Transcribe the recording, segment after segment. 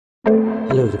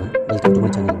Hello everyone, welcome to my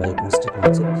channel Biochemistry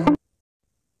Concepts.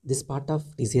 This part of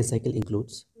TCA cycle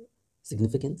includes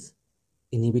significance,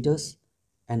 inhibitors,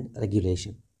 and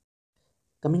regulation.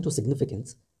 Coming to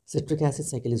significance, citric acid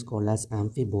cycle is called as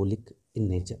amphibolic in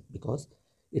nature because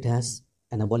it has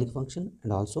anabolic function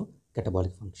and also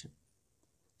catabolic function.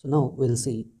 So now we'll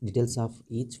see details of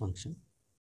each function.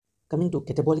 Coming to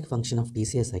catabolic function of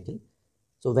TCA cycle,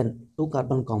 so when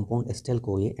 2-carbon compound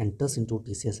acetyl-CoA enters into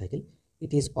TCA cycle,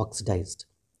 it is oxidized.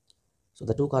 So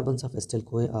the 2 carbons of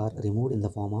acetyl-CoA are removed in the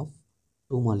form of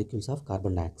 2 molecules of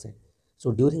carbon dioxide.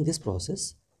 So during this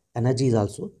process, energy is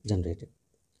also generated.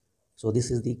 So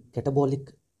this is the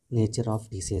catabolic nature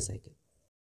of TCA cycle.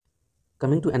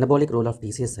 Coming to anabolic role of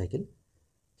TCA cycle,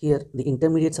 here the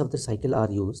intermediates of the cycle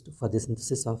are used for the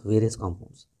synthesis of various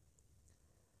compounds.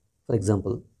 For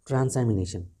example,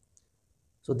 transamination.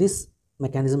 So this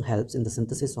mechanism helps in the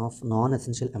synthesis of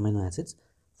non-essential amino acids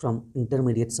from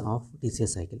intermediates of TCA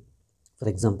cycle. For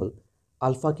example,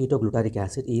 alpha-ketoglutarate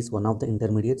acid is one of the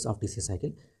intermediates of TCA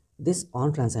cycle. This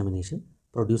on transamination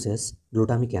produces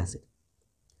glutamic acid.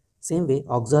 Same way,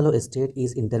 oxaloacetate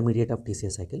is intermediate of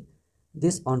TCA cycle.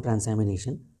 This on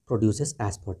transamination produces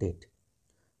aspartate.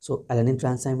 So alanine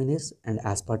transaminase and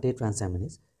aspartate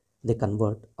transaminase, they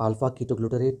convert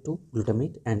alpha-ketoglutarate to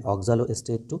glutamate and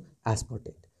oxaloacetate to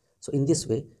aspartate. So in this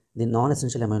way, the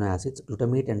non-essential amino acids,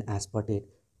 glutamate and aspartate,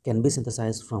 can be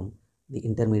synthesized from the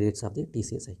intermediates of the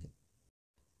TCA cycle.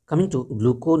 Coming to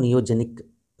gluconeogenic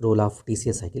role of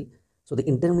TCA cycle, so the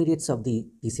intermediates of the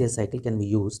TCA cycle can be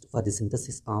used for the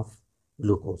synthesis of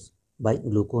glucose by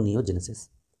gluconeogenesis.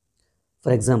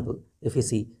 For example, if you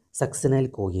see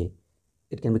succinyl-CoA,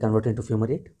 it can be converted into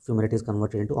fumarate. Fumarate is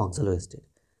converted into oxaloacetate.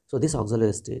 So this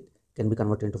oxaloacetate can be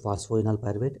converted into phosphoenol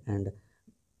pyruvate, and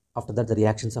after that the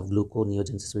reactions of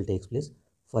gluconeogenesis will take place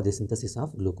for the synthesis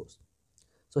of glucose.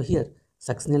 So here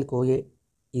succinyl-CoA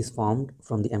is formed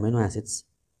from the amino acids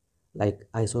like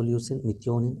isoleucine,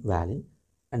 methionine, valine,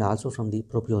 and also from the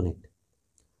propionate.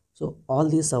 So all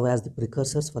these serve as the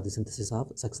precursors for the synthesis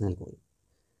of succinyl-CoA.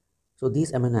 So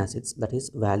these amino acids, that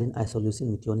is valine,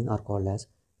 isoleucine, methionine, are called as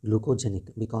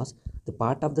glucogenic because the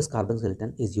part of this carbon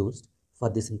skeleton is used for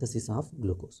the synthesis of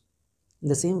glucose. In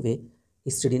the same way,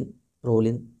 histidine,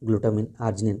 proline, glutamine,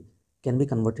 arginine can be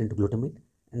converted into glutamate,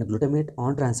 and glutamate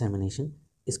on transamination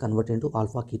is converted into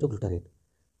alpha-ketoglutarate.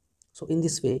 So in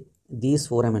this way, these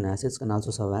 4 amino acids can also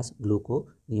serve as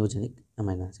gluconeogenic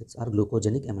amino acids or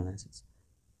glucogenic amino acids.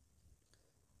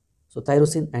 So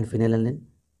tyrosine and phenylalanine,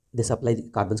 they supply the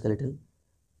carbon skeleton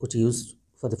which is used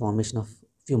for the formation of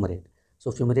fumarate. So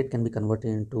fumarate can be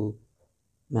converted into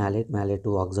malate, malate to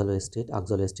oxaloacetate,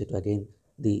 oxaloacetate to again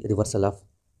the reversal of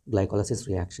glycolysis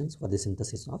reactions for the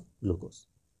synthesis of glucose.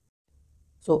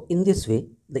 So in this way,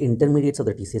 the intermediates of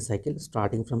the TCA cycle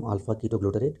starting from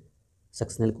alpha-ketoglutarate,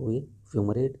 succinyl-CoA,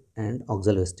 fumarate and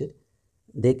oxaloacetate,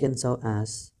 they can serve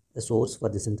as a source for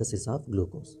the synthesis of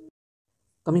glucose.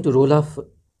 Coming to role of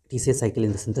TCA cycle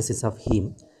in the synthesis of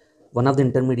heme, one of the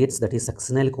intermediates, that is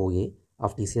succinyl-CoA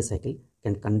of TCA cycle,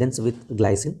 can condense with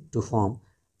glycine to form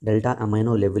delta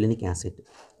amino levulinic acid,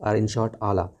 or in short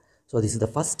ALA. So this is the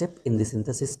first step in the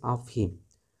synthesis of heme.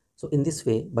 So in this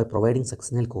way, by providing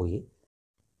succinyl-CoA,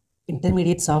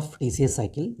 intermediates of TCA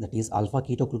cycle, that is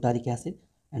alpha-ketoglutarate acid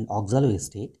and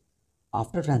oxaloacetate,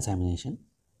 after transamination,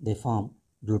 they form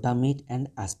glutamate and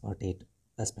aspartate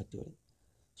respectively.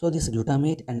 So this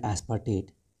glutamate and aspartate,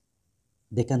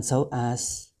 they can serve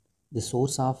as the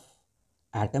source of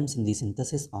atoms in the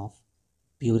synthesis of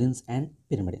purines and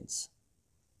pyrimidines.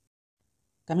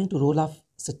 Coming to role of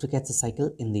citric acid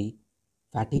cycle in the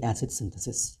fatty acid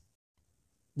synthesis.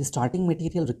 The starting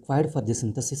material required for the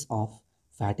synthesis of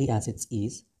fatty acids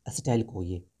is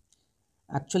acetyl-CoA.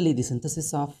 Actually, the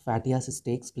synthesis of fatty acids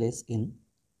takes place in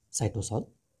cytosol,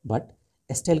 but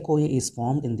acetyl-CoA is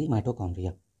formed in the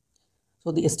mitochondria.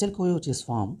 So the acetyl-CoA which is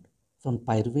formed from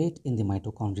pyruvate in the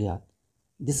mitochondria,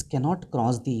 this cannot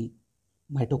cross the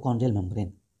mitochondrial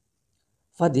membrane.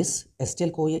 For this,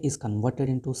 acetyl-CoA is converted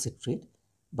into citrate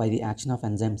by the action of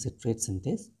enzyme citrate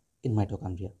synthase in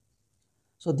mitochondria.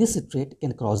 So this citrate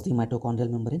can cross the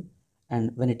mitochondrial membrane,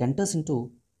 and when it enters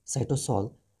into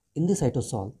cytosol, in the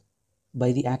cytosol,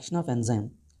 by the action of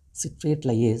enzyme citrate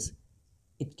lyase,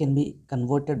 it can be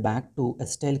converted back to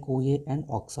acetyl-CoA and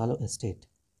oxaloacetate.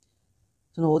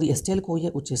 So now the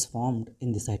acetyl-CoA which is formed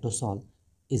in the cytosol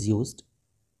is used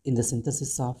in the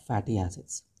synthesis of fatty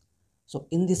acids. So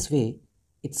in this way,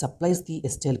 it supplies the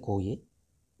acetyl-CoA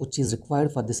which is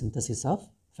required for the synthesis of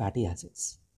fatty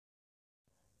acids.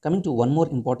 Coming to one more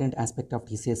important aspect of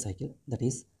TCA cycle, that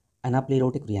is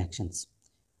anaplerotic reactions.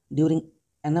 During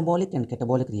anabolic and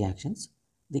catabolic reactions,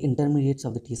 the intermediates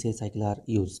of the TCA cycle are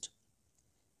used.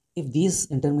 If these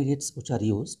intermediates which are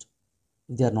used,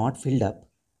 if they are not filled up,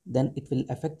 then it will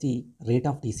affect the rate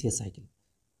of TCA cycle.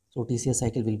 So TCA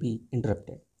cycle will be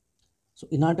interrupted. So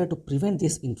in order to prevent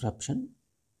this interruption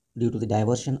due to the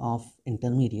diversion of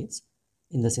intermediates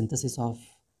in the synthesis of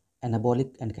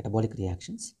anabolic and catabolic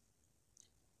reactions,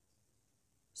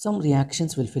 some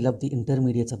reactions will fill up the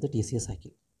intermediates of the TCA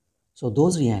cycle. So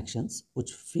those reactions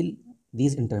which fill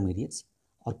these intermediates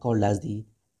are called as the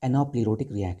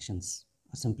anaplerotic reactions,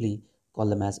 or simply call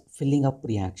them as filling up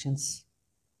reactions.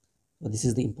 So this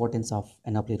is the importance of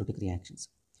anaplerotic reactions.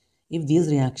 If these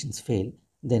reactions fail,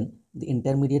 then the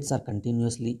intermediates are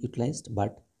continuously utilized,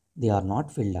 but they are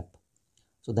not filled up.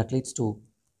 So that leads to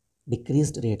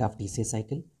decreased rate of TCA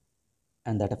cycle,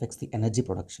 and that affects the energy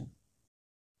production.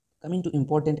 Coming to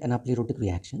important anaplerotic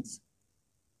reactions,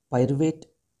 pyruvate,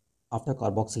 after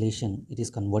carboxylation, it is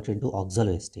converted into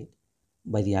oxaloacetate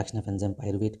by the action of enzyme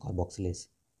pyruvate carboxylase.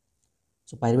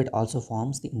 So pyruvate also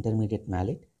forms the intermediate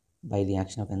malate by the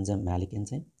action of enzyme malic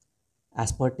enzyme.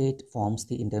 Aspartate forms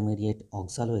the intermediate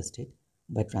oxaloacetate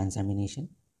by transamination,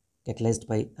 catalyzed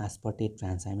by aspartate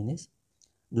transaminase.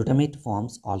 Glutamate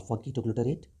forms alpha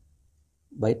ketoglutarate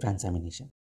by transamination.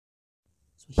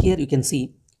 So here you can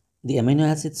see the amino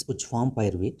acids which form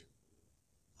pyruvate.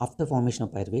 After formation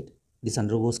of pyruvate, this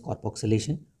undergoes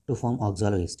carboxylation to form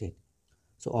oxaloacetate.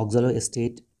 So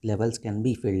oxaloacetate levels can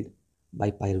be filled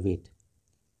by pyruvate.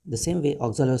 The same way,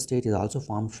 oxaloacetate is also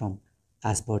formed from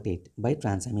aspartate by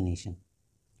transamination.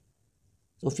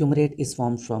 So fumarate is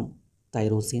formed from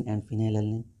tyrosine and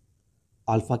phenylalanine.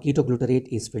 Alpha ketoglutarate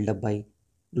is filled up by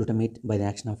glutamate by the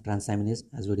action of transaminase,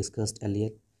 as we discussed earlier.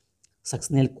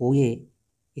 Succinyl-CoA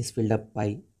is filled up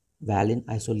by valine,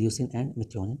 isoleucine and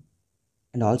methionine,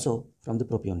 and also from the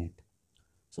propionate.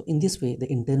 So in this way, the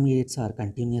intermediates are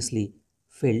continuously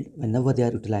filled whenever they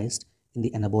are utilized in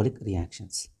the anabolic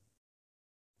reactions.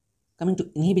 Coming to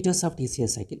inhibitors of TCA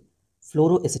cycle,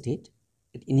 fluoroacetate,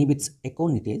 it inhibits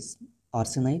aconitase,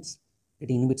 arsenides, it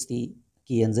inhibits the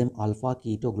key enzyme alpha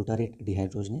ketoglutarate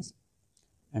dehydrogenase,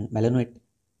 and malonate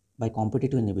by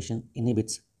competitive inhibition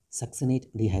inhibits succinate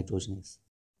dehydrogenase.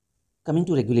 Coming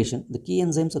to regulation, the key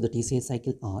enzymes of the TCA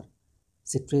cycle are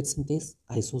citrate synthase,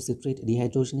 isocitrate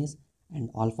dehydrogenase, and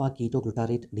alpha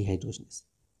ketoglutarate dehydrogenase.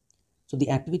 So the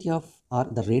activity of or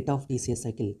the rate of TCA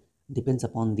cycle depends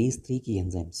upon these three key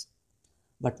enzymes.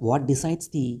 But what decides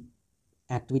the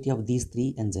activity of these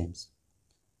three enzymes?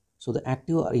 So the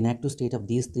active or inactive state of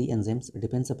these three enzymes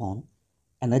depends upon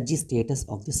energy status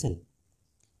of the cell.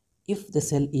 If the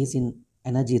cell is in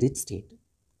energy rich state,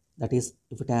 that is,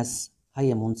 if it has high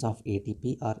amounts of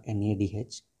ATP or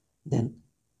NADH, then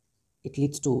it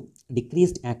leads to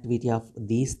decreased activity of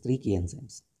these three key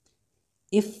enzymes.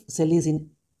 If cell is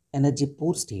in energy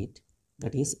poor state,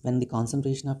 that is, when the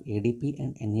concentration of ADP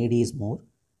and NAD is more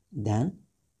than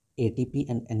ATP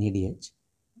and NADH,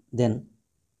 then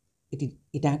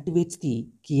it activates the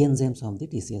key enzymes of the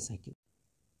TCA cycle.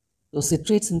 So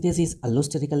citrate synthase is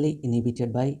allosterically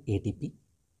inhibited by ATP.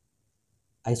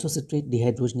 Isocitrate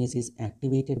dehydrogenase is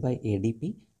activated by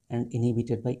ADP and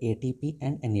inhibited by ATP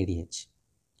and NADH.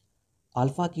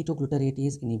 Alpha ketoglutarate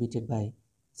is inhibited by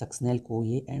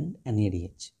succinyl-CoA and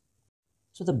NADH.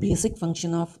 So the basic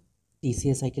function of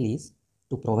TCA cycle is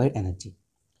to provide energy.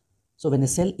 So when a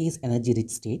cell is energy rich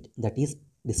state, that is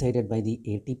decided by the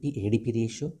ATP-ADP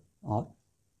ratio or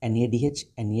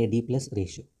NADH-NAD plus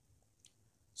ratio.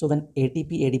 So when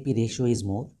ATP-ADP ratio is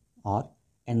more or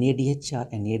NADH or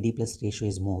NAD plus ratio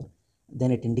is more,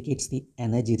 then it indicates the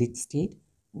energy rich state,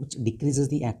 which decreases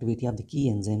the activity of the key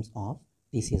enzymes of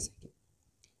TCA cycle.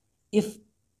 If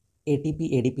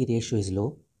ATP-ADP ratio is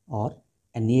low or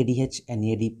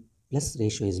NADH-NAD plus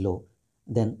ratio is low,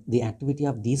 then the activity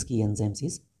of these key enzymes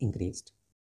is increased.